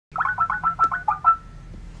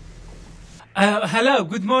Hello,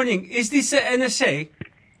 good morning. Is this NSA?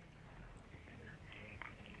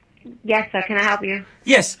 Yes, sir. Can I help you?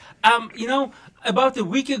 Yes. About a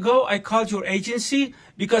week ago, I called your agency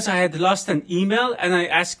because I had lost an email and I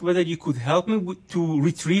asked whether you could help me to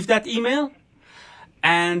retrieve that email.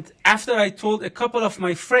 And after I told a couple of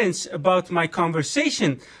my friends about my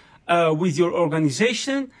conversation with your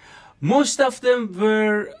organization, most of them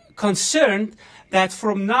were concerned that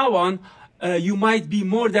from now on, you might be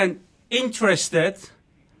more than interested,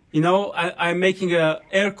 I'm making a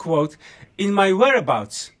air quote, in my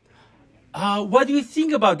whereabouts. What do you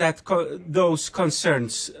think about those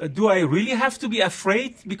concerns? Do I really have to be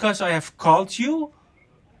afraid because I have called you?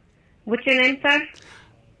 What's your name, sir?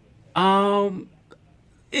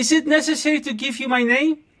 Is it necessary to give you my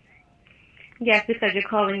name? Yes, because you're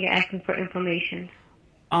calling, you're asking for information.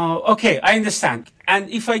 Okay, I understand. And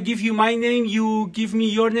if I give you my name, you give me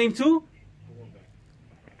your name too?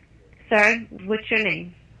 Sir, what's your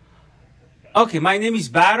name? Okay, my name is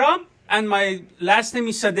Baram and my last name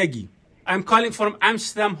is Sadeghi. I'm calling from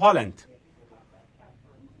Amsterdam, Holland.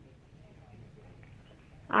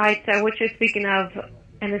 All right, sir. What you're speaking of,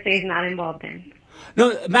 NSA is not involved in.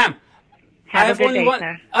 No, ma'am. Have a good day,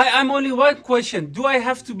 sir. I'm only one question. Do I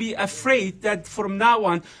have to be afraid that from now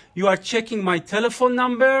on you are checking my telephone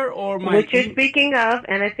number or my... What you're speaking of,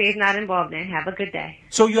 NSA is not involved in. Have a good day.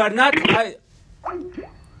 So you are not...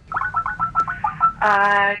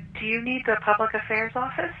 Do you need the public affairs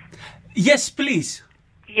office? Yes, please.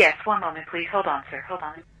 Yes, one moment, please. Hold on, sir. Hold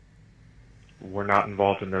on. We're not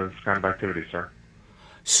involved in those kind of activities, sir.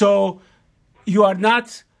 So you are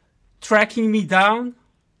not tracking me down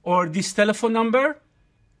or this telephone number?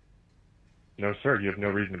 No, sir. You have no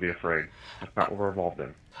reason to be afraid. That's not what we're involved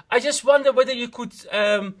in. I just wonder whether you could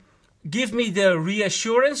give me the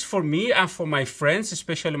reassurance for me and for my friends,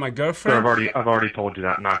 especially my girlfriend. Sir, I've already told you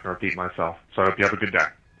that. I'm not going to repeat myself. So I hope you have a good day.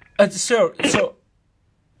 Sir, so...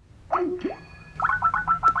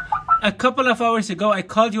 A couple of hours ago, I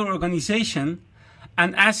called your organization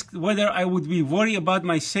and asked whether I would be worried about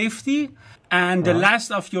my safety. And the last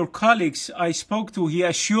of your colleagues I spoke to, he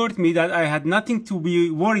assured me that I had nothing to be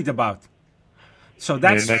worried about. So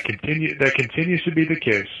that's... And that continues to be the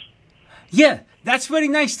case. Yeah, that's very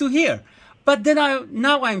nice to hear. But then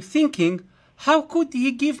now I'm thinking, how could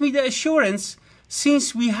he give me the assurance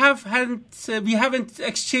since we haven't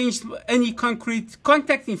exchanged any concrete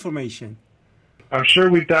contact information? I'm sure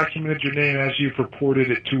we've documented your name as you've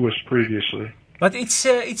reported it to us previously. But it's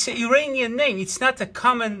an Iranian name. It's not a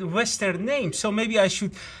common Western name. So maybe I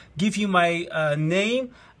should give you my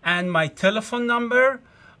name and my telephone number.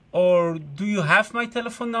 Or do you have my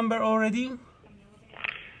telephone number already?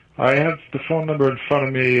 I have the phone number in front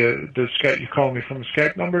of me. You calling me from a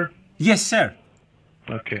Skype number? Yes, sir.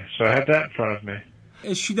 Okay, so I have that in front of me.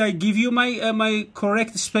 Should I give you my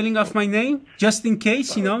correct spelling of my name? Just in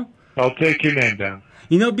case, I'll take your name down.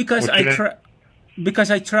 Because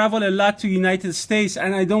I travel a lot to United States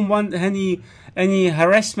and I don't want any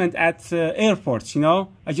harassment at airports, I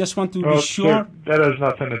just want to be sure. Sir, that has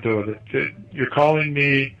nothing to do with it. You're calling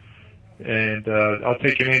me, and I'll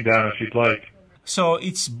take your name down if you'd like. So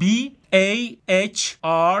it's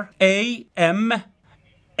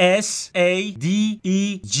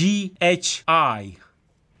BAHRAMSADEGHI.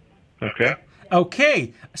 Okay.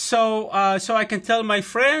 Okay, so I can tell my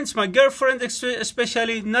friends, my girlfriend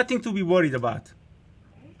especially, nothing to be worried about.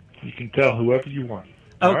 You can tell whoever you want.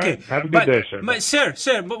 Okay. All right? Have a good day, sir.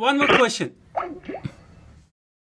 Sir, but one more question.